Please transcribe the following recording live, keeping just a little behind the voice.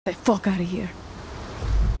The fuck out of here.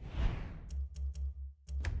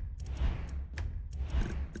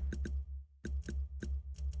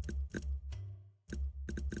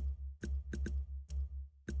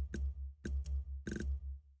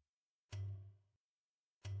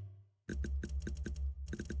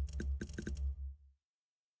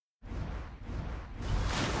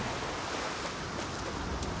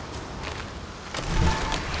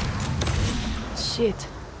 Shit,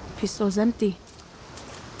 pistol's empty.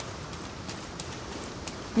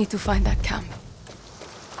 Need to find that camp.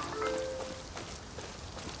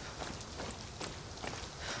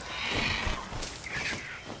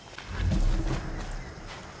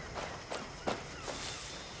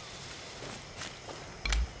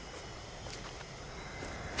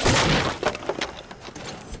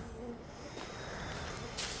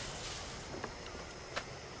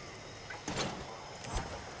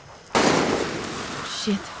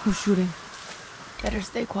 Shit, who's shooting? Better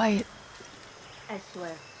stay quiet. I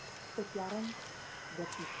swear, the Karen, that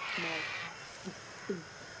you smell, you stink,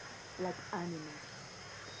 like animals.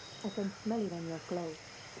 I can smell it on your clothes.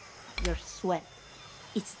 Your sweat.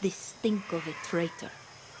 It's the stink of a traitor.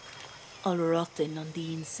 All rotten on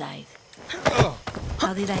the inside.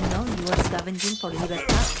 How did I know you were scavenging for Libertad?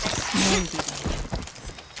 I smelled it on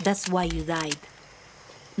you. That's why you died.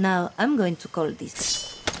 Now, I'm going to call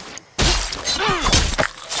this.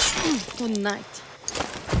 Good night.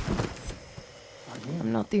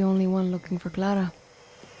 I'm not the only one looking for Clara.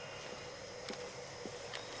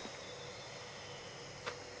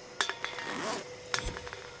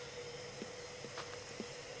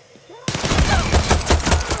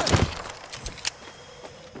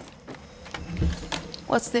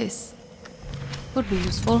 What's this? Could be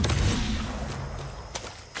useful.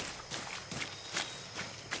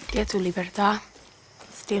 Get to Libertad,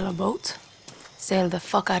 steal a boat, sail the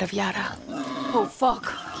fuck out of Yara. Oh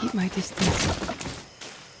fuck, keep my distance.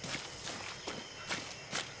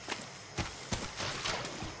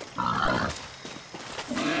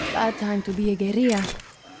 Bad time to be a guerrilla.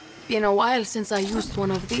 Been a while since I used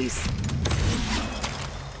one of these.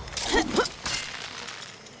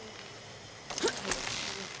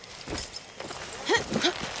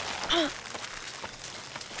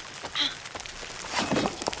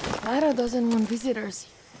 Clara doesn't want visitors.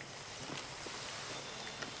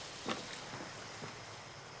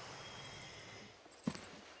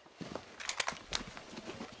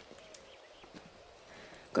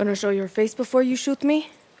 Gonna show your face before you shoot me?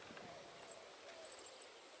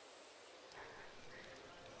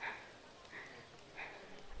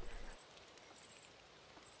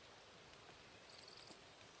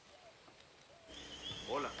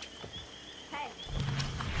 Hola. Hey.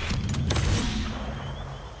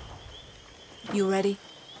 You ready?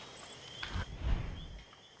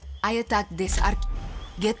 I attacked this arc.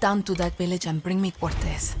 Get down to that village and bring me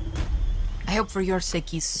Cortez. I hope for your sake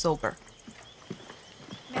he's sober.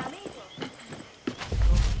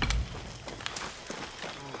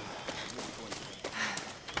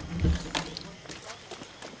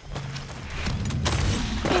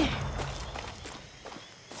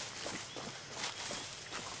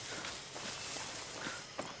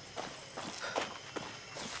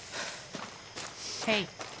 Hey.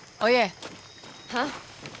 Oye. Huh?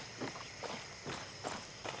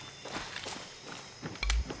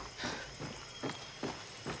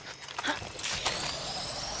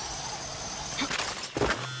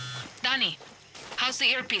 Danny, how's the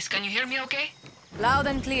earpiece? Can you hear me okay? Loud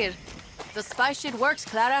and clear. The spy shit works,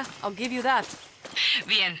 Clara. I'll give you that.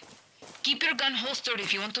 Bien. Keep your gun holstered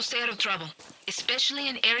if you want to stay out of trouble, especially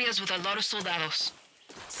in areas with a lot of soldados.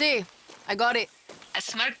 See, I got it. A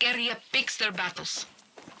smart guerrilla picks their battles.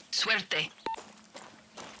 Suerte.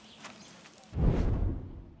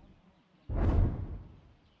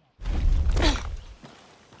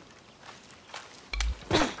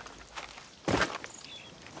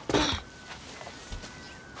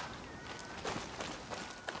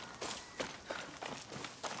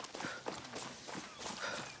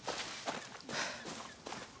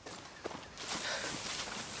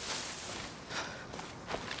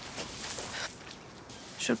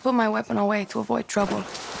 Should put my weapon away to avoid trouble.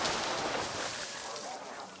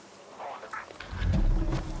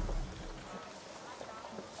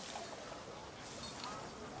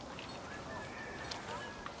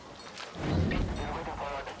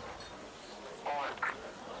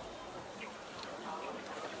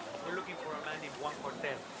 We're looking for a man named Juan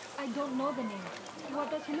Cortez. I don't know the name.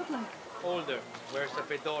 What does he look like? Older, wears a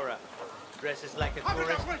fedora, dresses like a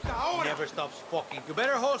tourist, never stops fucking. You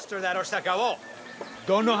better holster that or se acabó.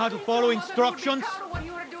 Don't know how to follow instructions? What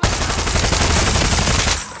you were doing?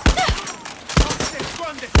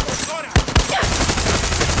 Esconde!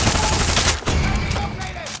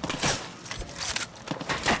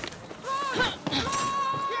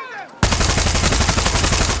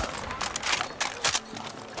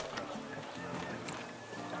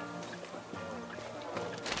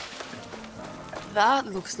 That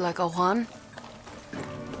looks like a Juan.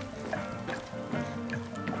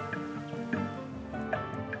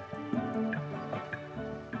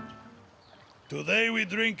 Today we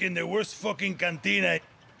drink in the worst fucking cantina.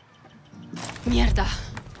 Mierda.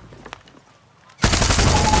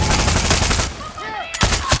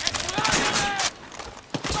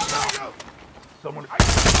 Someone...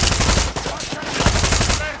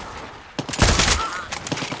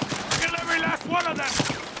 Kill every last one of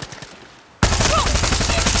them!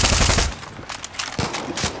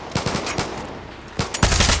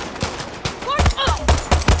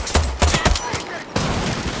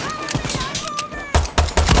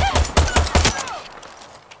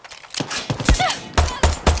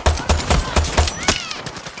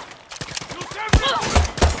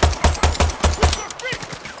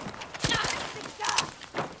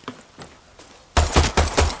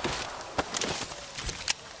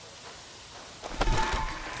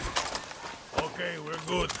 Okay, we're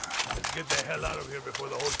good. Let's get the hell out of here before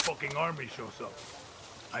the whole fucking army shows up.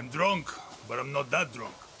 I'm drunk, but I'm not that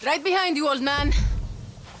drunk. Right behind you, old man.